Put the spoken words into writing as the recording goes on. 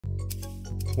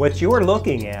What you're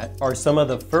looking at are some of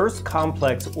the first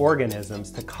complex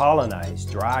organisms to colonize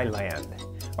dry land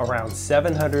around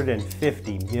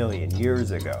 750 million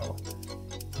years ago.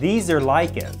 These are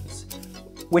lichens,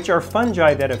 which are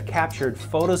fungi that have captured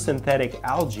photosynthetic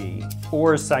algae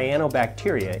or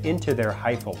cyanobacteria into their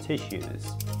hyphal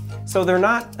tissues. So they're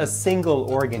not a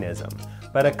single organism,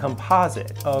 but a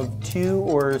composite of 2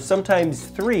 or sometimes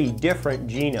 3 different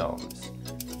genomes.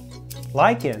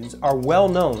 Lichens are well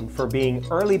known for being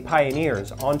early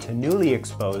pioneers onto newly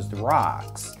exposed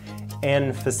rocks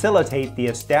and facilitate the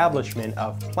establishment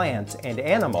of plants and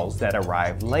animals that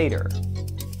arrived later.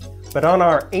 But on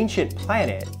our ancient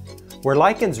planet, were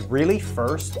lichens really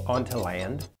first onto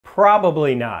land?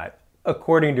 Probably not,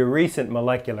 according to recent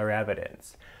molecular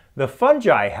evidence. The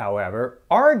fungi, however,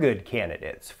 are good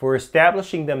candidates for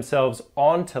establishing themselves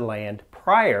onto land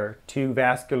prior to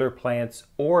vascular plants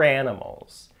or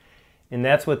animals. And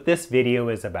that's what this video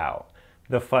is about,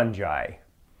 the fungi,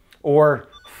 or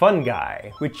fungi,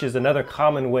 which is another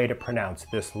common way to pronounce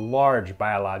this large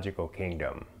biological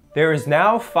kingdom. There is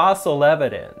now fossil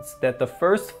evidence that the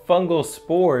first fungal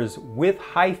spores with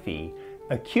hyphae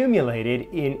accumulated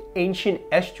in ancient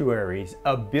estuaries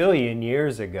 1 billion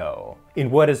years ago, in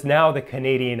what is now the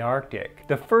Canadian Arctic.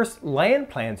 The first land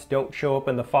plants don't show up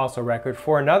in the fossil record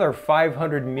for another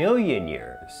 500 million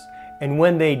years. And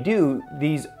when they do,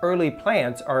 these early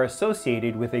plants are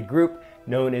associated with a group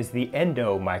known as the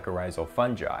endomycorrhizal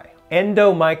fungi.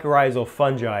 Endomycorrhizal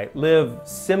fungi live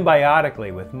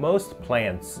symbiotically with most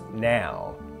plants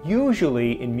now,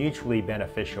 usually in mutually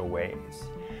beneficial ways.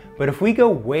 But if we go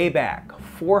way back,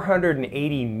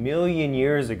 480 million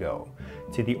years ago,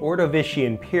 to the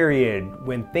Ordovician period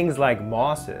when things like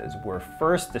mosses were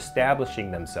first establishing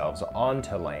themselves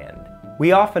onto land,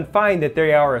 we often find that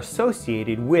they are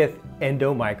associated with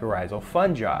endomycorrhizal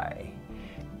fungi.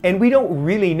 And we don't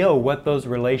really know what those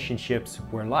relationships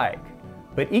were like.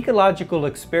 But ecological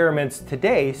experiments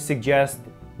today suggest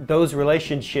those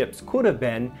relationships could have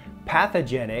been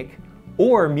pathogenic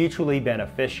or mutually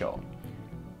beneficial,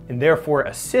 and therefore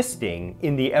assisting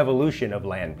in the evolution of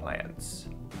land plants.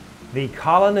 The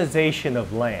colonization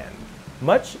of land,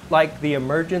 much like the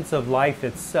emergence of life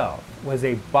itself, was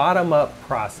a bottom-up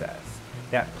process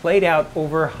that played out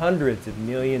over hundreds of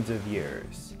millions of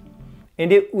years.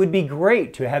 And it would be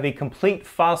great to have a complete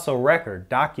fossil record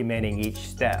documenting each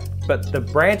step. But the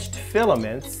branched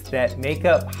filaments that make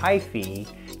up hyphae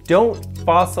don't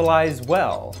fossilize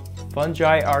well.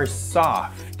 Fungi are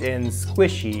soft and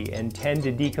squishy and tend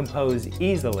to decompose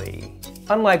easily,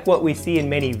 unlike what we see in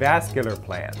many vascular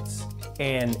plants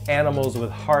and animals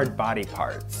with hard body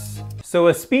parts. So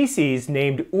a species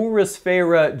named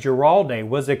Urisphera giraldae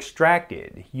was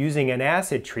extracted using an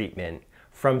acid treatment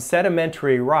from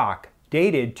sedimentary rock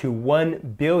dated to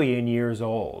 1 billion years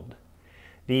old.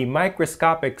 The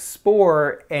microscopic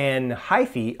spore and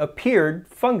hyphae appeared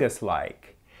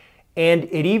fungus-like, and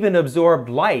it even absorbed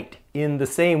light in the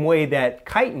same way that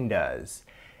chitin does.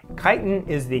 Chitin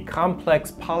is the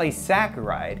complex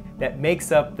polysaccharide that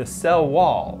makes up the cell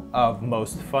wall of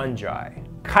most fungi.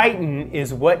 Chitin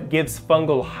is what gives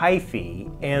fungal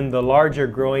hyphae and the larger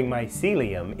growing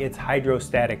mycelium its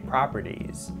hydrostatic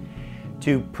properties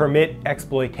to permit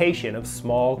exploitation of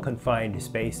small confined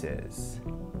spaces.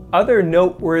 Other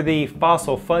noteworthy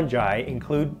fossil fungi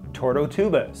include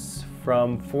Tortotubus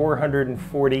from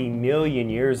 440 million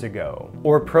years ago,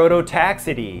 or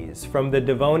Prototaxides from the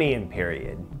Devonian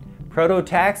period.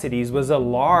 Prototaxides was a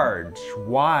large,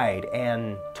 wide,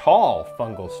 and tall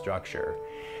fungal structure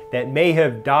that may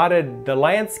have dotted the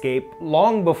landscape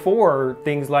long before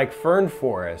things like fern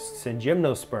forests and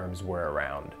gymnosperms were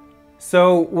around.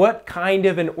 So what kind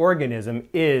of an organism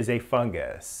is a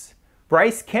fungus?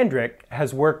 Bryce Kendrick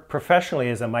has worked professionally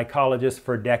as a mycologist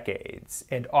for decades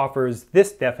and offers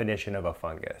this definition of a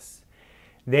fungus.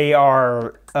 They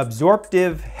are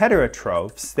absorptive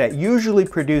heterotrophs that usually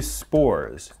produce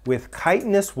spores with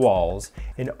chitinous walls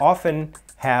and often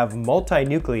have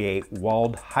multinucleate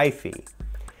walled hyphae.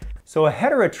 So a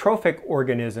heterotrophic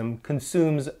organism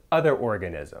consumes other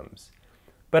organisms.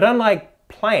 But unlike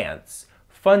plants,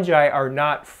 fungi are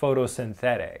not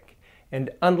photosynthetic. And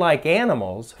unlike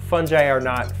animals, fungi are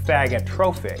not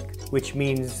phagotrophic, which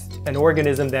means an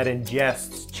organism that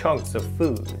ingests chunks of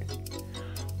food.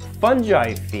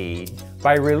 Fungi feed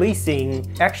by releasing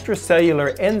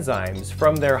extracellular enzymes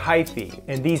from their hyphae,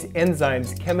 and these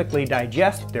enzymes chemically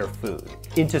digest their food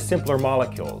into simpler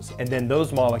molecules, and then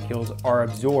those molecules are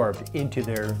absorbed into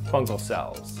their fungal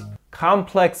cells.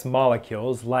 Complex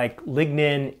molecules like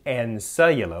lignin and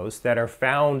cellulose that are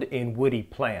found in woody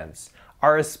plants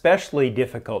are especially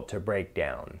difficult to break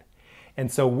down.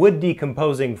 And so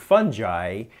wood-decomposing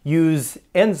fungi use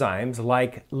enzymes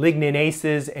like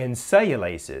ligninases and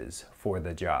cellulases for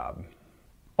the job.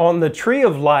 On the tree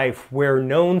of life, where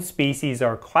known species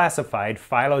are classified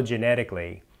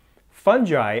phylogenetically,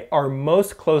 fungi are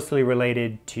most closely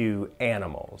related to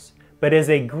animals. But as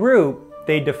a group,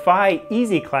 they defy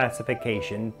easy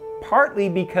classification, partly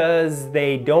because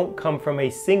they don't come from a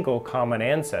single common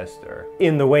ancestor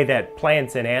in the way that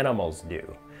plants and animals do.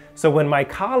 So when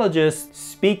mycologists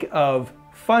speak of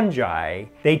fungi,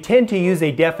 they tend to use a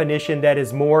definition that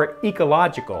is more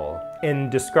ecological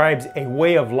and describes a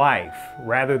way of life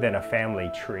rather than a family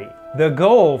tree. The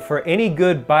goal for any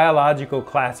good biological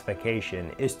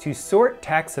classification is to sort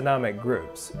taxonomic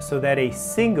groups so that a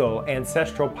single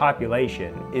ancestral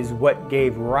population is what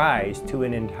gave rise to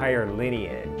an entire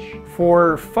lineage.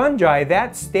 For fungi,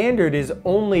 that standard is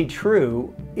only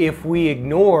true if we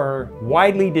ignore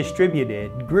widely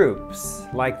distributed groups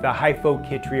like the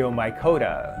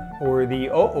Hyphochytriomycota or the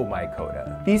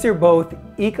Oomycota. These are both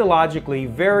ecologically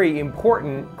very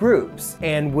important groups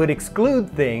and would exclude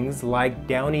things like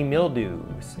downy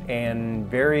mildews and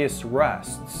various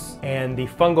rusts and the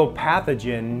fungal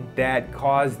pathogen that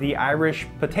caused the Irish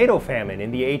potato famine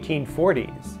in the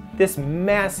 1840s. This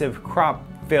massive crop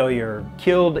failure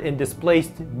killed and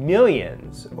displaced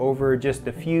millions over just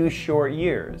a few short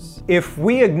years. If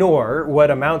we ignore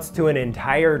what amounts to an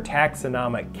entire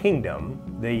taxonomic kingdom,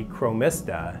 the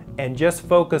Chromista, and just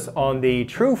focus on the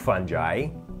true fungi,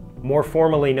 more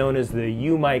formally known as the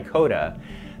Eumycota,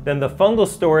 then the fungal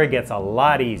story gets a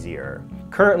lot easier.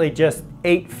 Currently just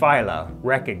 8 phyla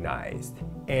recognized,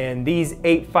 and these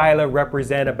 8 phyla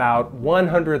represent about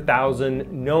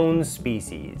 100,000 known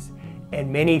species, and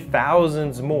many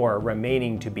thousands more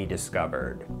remaining to be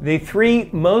discovered. The 3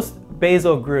 most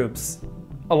basal groups,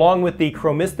 along with the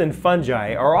chromistin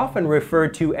fungi, are often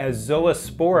referred to as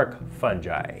zoosporic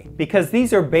fungi because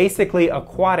these are basically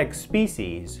aquatic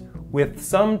species with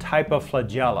some type of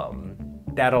flagellum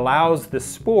that allows the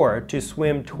spore to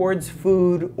swim towards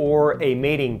food or a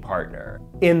mating partner.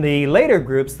 In the later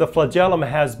groups, the flagellum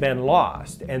has been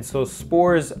lost, and so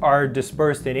spores are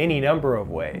dispersed in any number of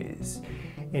ways,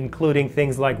 including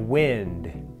things like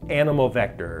wind, animal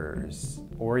vectors,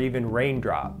 or even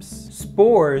raindrops.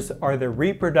 Spores are the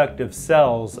reproductive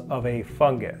cells of a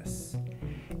fungus.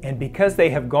 And because they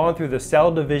have gone through the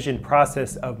cell division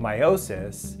process of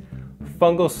meiosis,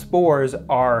 fungal spores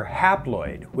are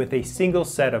haploid with a single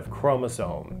set of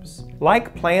chromosomes.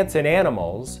 Like plants and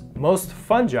animals, most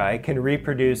fungi can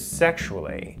reproduce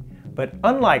sexually. But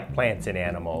unlike plants and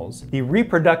animals, the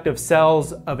reproductive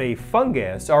cells of a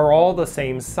fungus are all the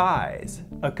same size,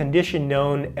 a condition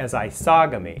known as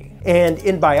isogamy. And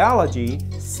in biology,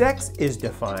 sex is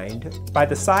defined by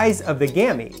the size of the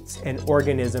gametes an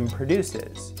organism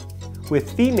produces,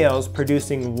 with females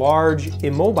producing large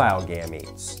immobile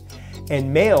gametes,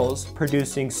 and males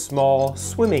producing small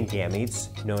swimming gametes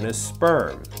known as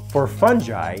sperm. For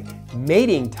fungi,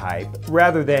 mating type,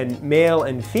 rather than male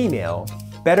and female,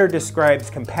 better describes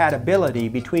compatibility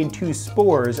between 2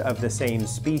 spores of the same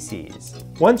species.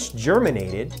 Once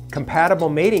germinated, compatible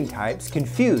mating types can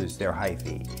fuse their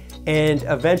hyphae and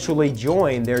eventually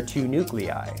join their 2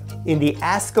 nuclei. In the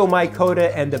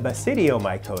Ascomycota and the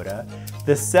Basidiomycota,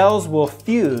 the cells will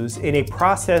fuse in a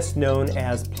process known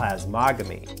as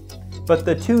plasmogamy. But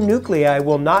the 2 nuclei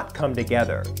will not come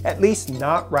together, at least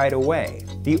not right away.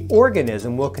 The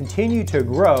organism will continue to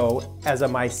grow as a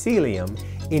mycelium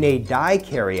in a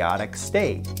dikaryotic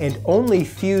state and only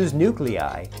fuse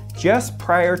nuclei just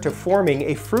prior to forming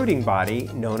a fruiting body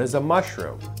known as a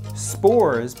mushroom.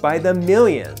 Spores by the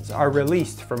millions are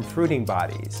released from fruiting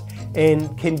bodies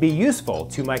and can be useful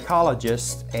to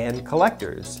mycologists and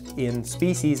collectors in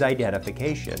species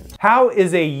identification. How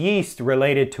is a yeast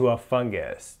related to a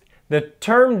fungus? The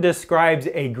term describes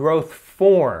a growth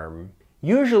form,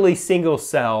 usually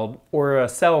single-celled or a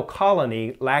cell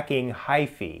colony lacking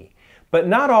hyphae, but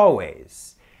not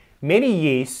always. Many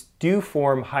yeasts do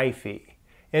form hyphae,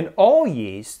 and all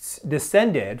yeasts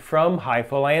descended from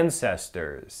hyphal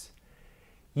ancestors.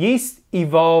 Yeast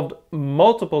evolved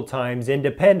multiple times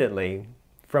independently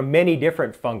from many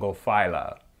different fungal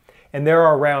phyla, and there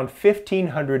are around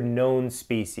 1,500 known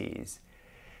species.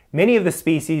 Many of the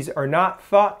species are not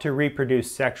thought to reproduce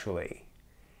sexually.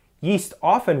 Yeast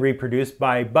often reproduce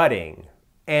by budding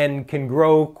and can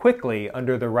grow quickly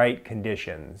under the right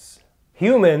conditions.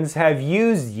 Humans have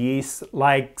used yeasts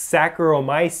like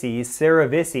Saccharomyces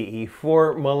cerevisiae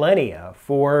for millennia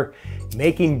for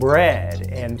making bread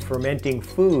and fermenting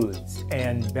foods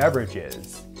and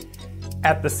beverages.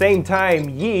 At the same time,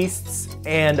 yeasts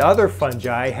and other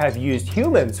fungi have used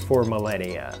humans for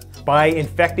millennia, by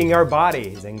infecting our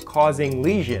bodies and causing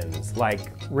lesions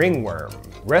like ringworm,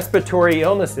 respiratory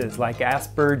illnesses like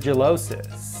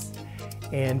aspergillosis,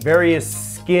 and various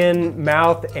skin,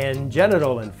 mouth, and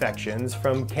genital infections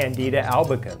from Candida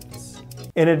albicans.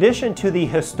 In addition to the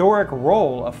historic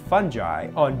role of fungi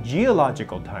on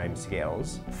geological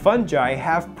timescales, fungi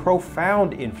have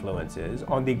profound influences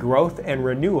on the growth and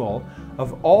renewal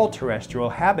of all terrestrial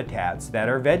habitats that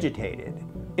are vegetated,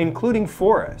 including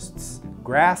forests,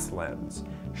 grasslands,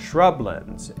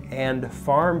 shrublands, and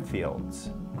farm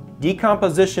fields.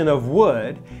 Decomposition of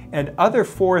wood and other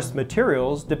forest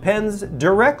materials depends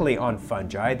directly on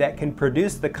fungi that can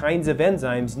produce the kinds of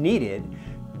enzymes needed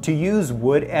to use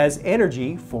wood as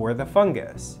energy for the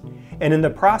fungus, and in the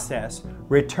process,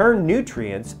 return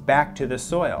nutrients back to the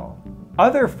soil.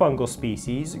 Other fungal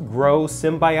species grow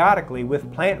symbiotically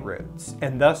with plant roots,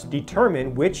 and thus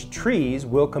determine which trees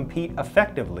will compete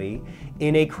effectively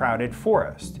in a crowded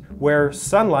forest, where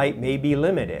sunlight may be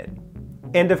limited.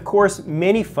 And of course,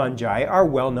 many fungi are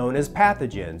well known as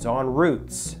pathogens on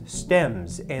roots,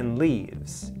 stems, and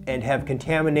leaves, and have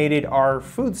contaminated our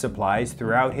food supplies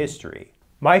throughout history.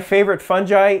 My favorite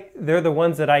fungi, they're the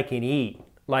ones that I can eat,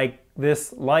 like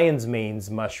this lion's mane's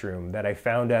mushroom that I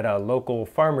found at a local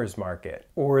farmer's market,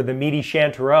 or the meaty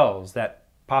chanterelles that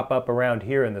pop up around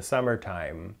here in the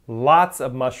summertime. Lots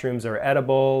of mushrooms are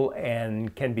edible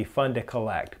and can be fun to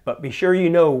collect, but be sure you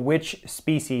know which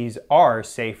species are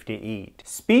safe to eat.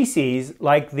 Species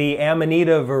like the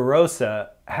Amanita virosa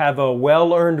have a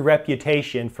well-earned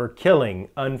reputation for killing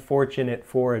unfortunate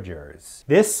foragers.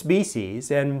 This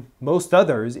species, and most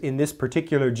others in this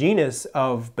particular genus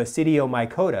of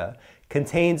Basidiomycota,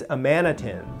 contains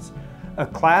amantins, a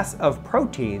class of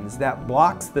proteins that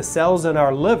blocks the cells in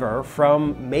our liver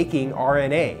from making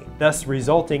RNA, thus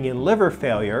resulting in liver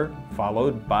failure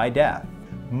followed by death.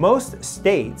 Most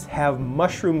states have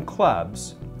mushroom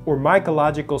clubs or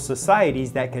mycological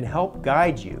societies that can help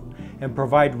guide you and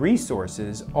provide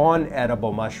resources on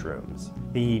edible mushrooms.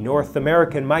 The North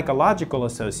American Mycological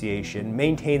Association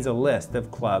maintains a list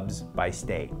of clubs by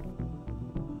state.